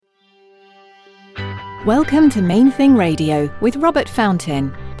Welcome to Main Thing Radio with Robert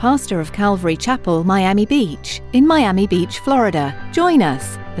Fountain, pastor of Calvary Chapel, Miami Beach, in Miami Beach, Florida. Join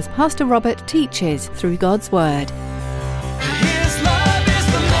us as Pastor Robert teaches through God's Word.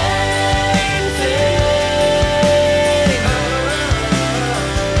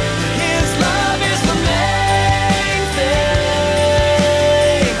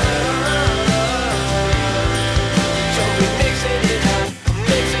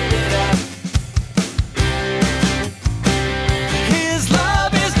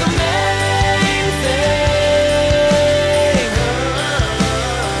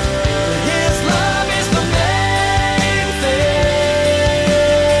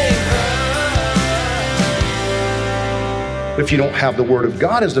 If you don't have the Word of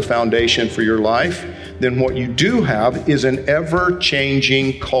God as the foundation for your life, then what you do have is an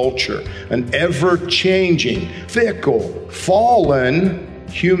ever-changing culture, an ever-changing, fickle, fallen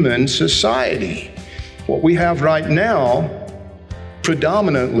human society. What we have right now,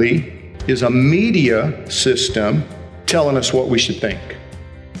 predominantly, is a media system telling us what we should think.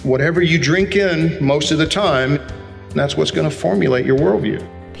 Whatever you drink in most of the time, that's what's going to formulate your worldview.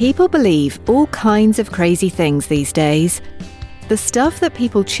 People believe all kinds of crazy things these days. The stuff that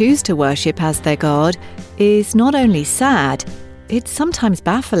people choose to worship as their God is not only sad, it's sometimes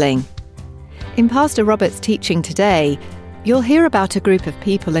baffling. In Pastor Robert's teaching today, you'll hear about a group of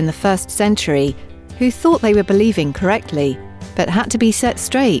people in the first century who thought they were believing correctly, but had to be set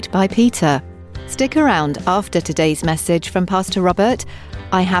straight by Peter. Stick around after today's message from Pastor Robert.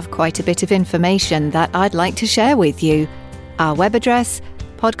 I have quite a bit of information that I'd like to share with you. Our web address,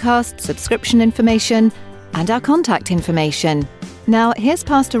 podcast subscription information, and our contact information. Now, here's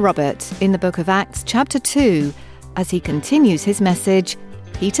Pastor Robert in the book of Acts, chapter 2, as he continues his message,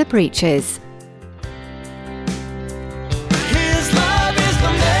 Peter Preaches. His love is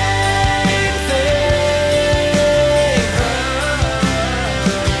the main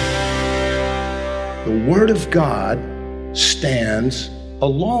thing. The Word of God stands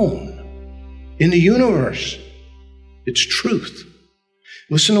alone in the universe. It's truth.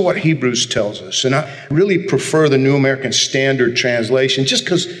 Listen to what Hebrews tells us. And I really prefer the New American Standard Translation just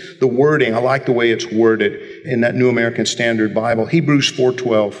because the wording, I like the way it's worded in that New American Standard Bible. Hebrews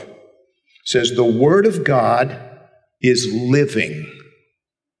 4:12 says, "The Word of God is living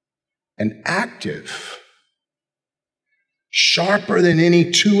and active, sharper than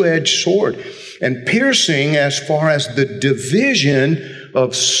any two-edged sword, and piercing as far as the division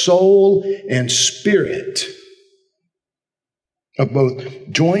of soul and spirit, of both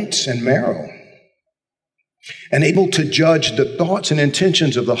joints and marrow, and able to judge the thoughts and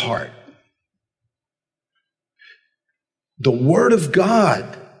intentions of the heart." The Word of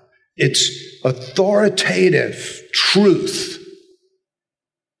God, it's authoritative truth,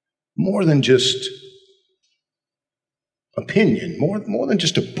 more than just opinion, more than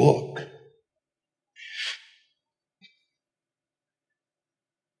just a book.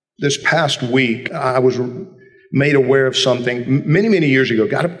 This past week, I was made aware of something many years ago,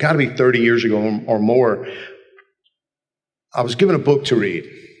 got to be 30 years ago or more. I was given a book to read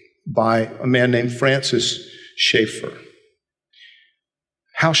by a man named Francis Schaeffer.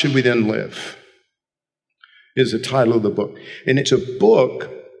 How Should We Then Live is the title of the book. And it's a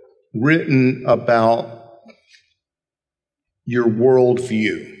book written about your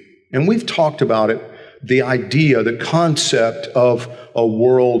worldview. And we've talked about it, the idea, the concept of a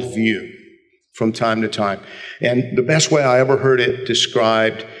worldview from time to time. And the best way I ever heard it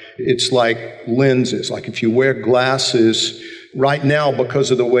described, it's like lenses. Like if you wear glasses right now,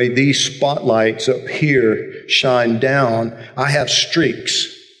 because of the way these spotlights up here shine down, I have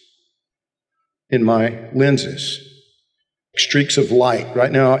streaks in my lenses. Streaks of light.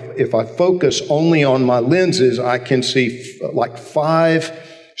 Right now, if I focus only on my lenses, I can see like 5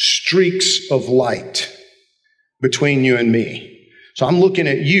 streaks of light between you and me. So I'm looking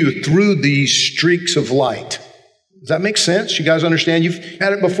at you through these streaks of light. Does that make sense? You guys understand? You've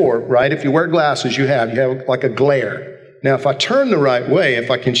had it before, right? If you wear glasses, you have like a glare. Now, if I turn the right way, if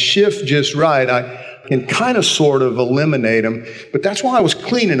I can shift just right, I can kind of sort of eliminate them. But that's why I was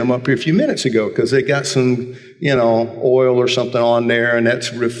cleaning them up here a few minutes ago, because they got some, oil or something on there, and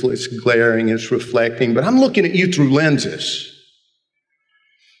it's glaring, it's reflecting. But I'm looking at you through lenses.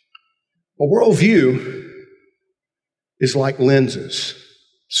 A worldview is like lenses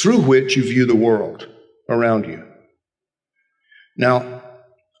through which you view the world around you. Now,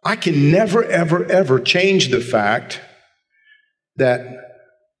 I can never, ever change the fact that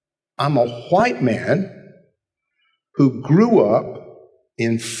I'm a white man who grew up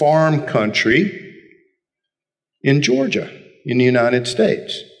in farm country in Georgia, in the United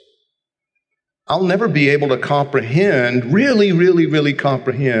States. I'll never be able to comprehend, really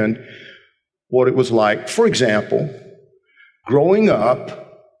comprehend what it was like. For example, growing up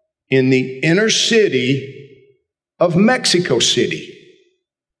in the inner city of Mexico City.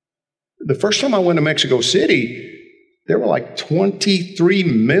 The first time I went to Mexico City, there were like 23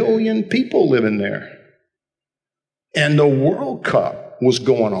 million people living there. And the World Cup was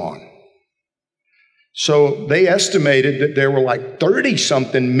going on. So they estimated that there were like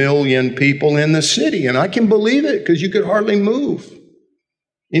 30-something million people in the city. And I can believe it because you could hardly move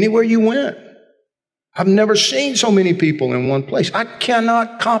anywhere you went. I've never seen so many people in one place. I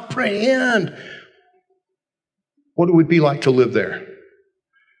cannot comprehend what it would be like to live there.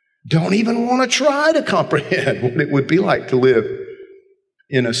 Don't even want to try to comprehend what it would be like to live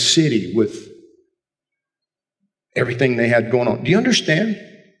in a city with everything they had going on. Do you understand?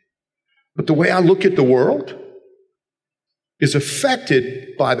 But the way I look at the world is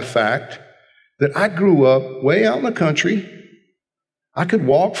affected by the fact that I grew up way out in the country. I could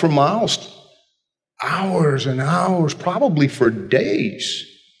walk for miles, hours and hours, probably for days,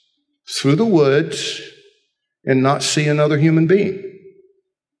 through the woods and not see another human being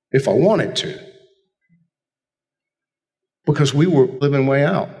if I wanted to. Because we were living way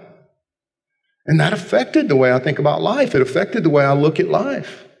out. And that affected the way I think about life. It affected the way I look at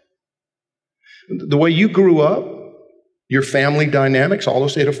life. The way you grew up, your family dynamics, all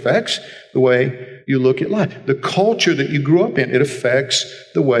those, it affects the way you look at life. The culture that you grew up in, it affects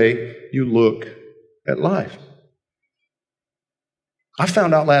the way you look at life. I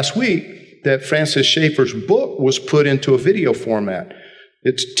found out last week that Francis Schaeffer's book was put into a video format.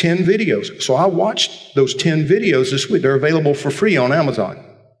 It's 10 videos. So I watched those 10 videos this week. They're available for free on Amazon.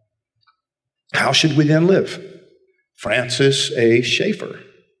 How should we then live? Francis A. Schaeffer.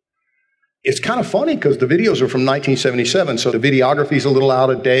 It's kind of funny because the videos are from 1977, so the videography is a little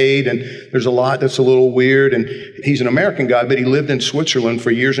out of date, and there's a lot that's a little weird. And he's an American guy, but he lived in Switzerland for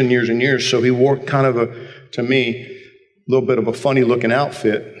years and years and years, so he wore kind of to me, a little bit of a funny-looking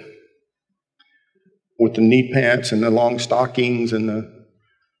outfit with the knee pants and the long stockings, and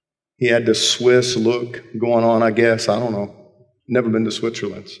he had the Swiss look going on, I guess. I don't know. Never been to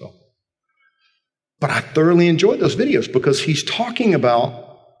Switzerland, so. But I thoroughly enjoyed those videos because he's talking about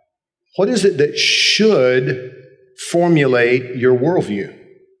what is it that should formulate your worldview?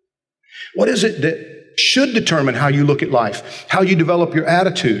 What is it that should determine how you look at life, how you develop your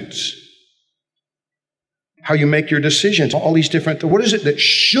attitudes, how you make your decisions, all these different things? What is it that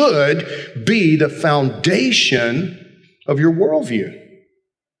should be the foundation of your worldview?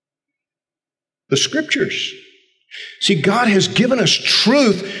 The Scriptures. See, God has given us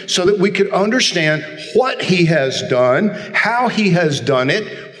truth so that we could understand what He has done, how He has done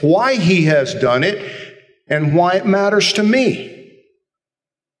it, why He has done it, and why it matters to me.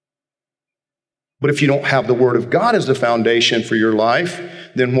 But if you don't have the Word of God as the foundation for your life,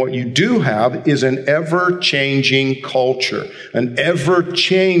 then what you do have is an ever-changing culture, an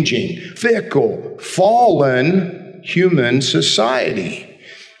ever-changing, fickle, fallen human society.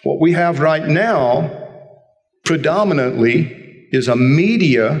 What we have right now predominantly is a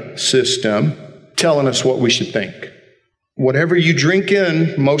media system telling us what we should think. Whatever you drink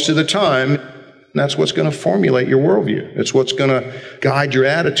in most of the time, that's what's going to formulate your worldview. It's what's going to guide your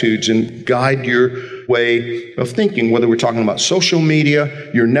attitudes and guide your way of thinking, whether we're talking about social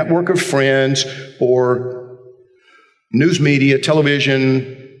media, your network of friends, or news media,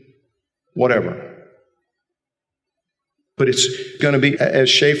 television, whatever. But it's going to be, as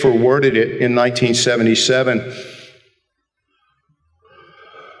Schaeffer worded it in 1977,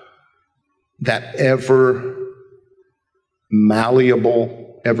 that ever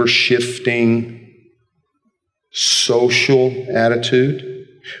malleable, ever shifting social attitude,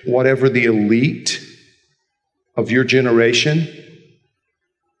 whatever the elite of your generation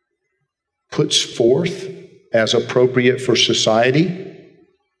puts forth as appropriate for society,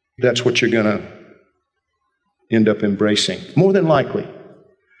 that's what you're going to end up embracing, more than likely.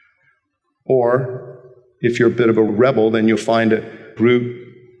 Or if you're a bit of a rebel, then you'll find a group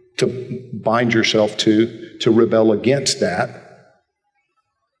to bind yourself to rebel against that.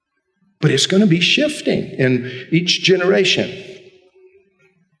 But it's going to be shifting, and each generation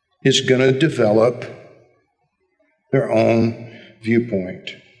is going to develop their own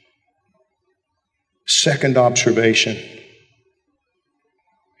viewpoint. Second observation.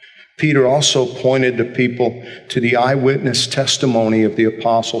 Peter also pointed the people to the eyewitness testimony of the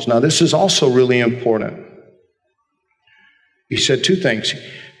apostles. Now, this is also really important. He said two things.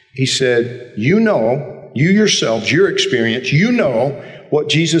 He said, you know, you yourselves, your experience, you know what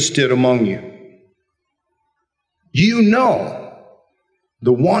Jesus did among you. You know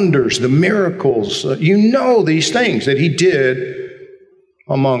the wonders, the miracles. You know these things that he did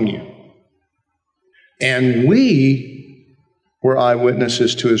among you. And we were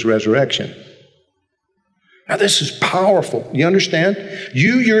eyewitnesses to his resurrection. Now, this is powerful. You understand?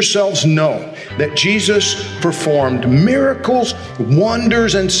 You yourselves know that Jesus performed miracles,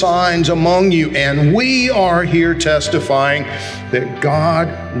 wonders, and signs among you, and we are here testifying that God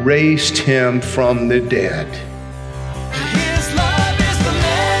raised him from the dead. His love is the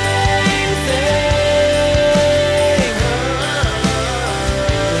main thing.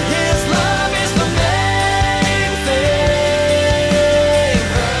 His love is the main thing.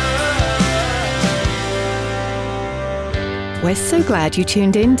 We're so glad you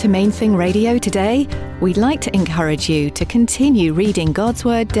tuned in to Main Thing Radio today. We'd like to encourage you to continue reading God's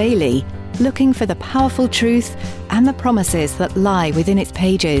Word daily, looking for the powerful truth and the promises that lie within its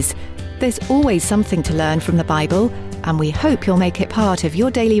pages. There's always something to learn from the Bible, and we hope you'll make it part of your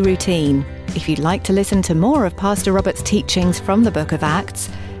daily routine. If you'd like to listen to more of Pastor Robert's teachings from the book of Acts,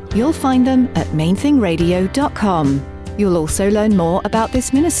 you'll find them at mainthingradio.com. You'll also learn more about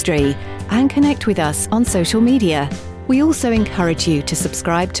this ministry and connect with us on social media. We also encourage you to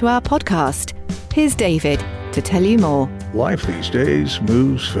subscribe to our podcast. Here's David to tell you more. Life these days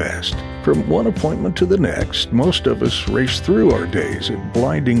moves fast. From one appointment to the next, most of us race through our days at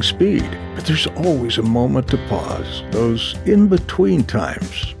blinding speed. But there's always a moment to pause. Those in-between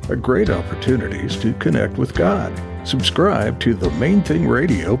times are great opportunities to connect with God. Subscribe to the Main Thing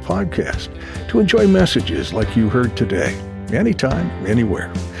Radio podcast to enjoy messages like you heard today. Anytime,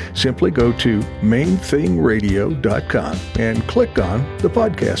 anywhere. Simply go to mainthingradio.com and click on the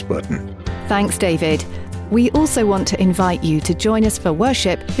podcast button. Thanks, David. We also want to invite you to join us for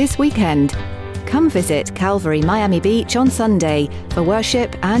worship this weekend. Come visit Calvary Miami Beach on Sunday for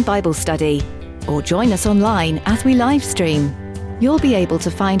worship and Bible study, or join us online as we live stream. You'll be able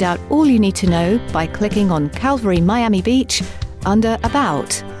to find out all you need to know by clicking on Calvary Miami Beach under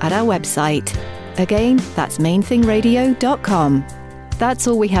About at our website. Again, that's mainthingradio.com. That's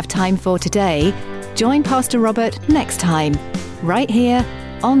all we have time for today. Join Pastor Robert next time, right here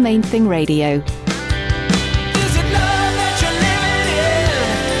on Main Thing Radio.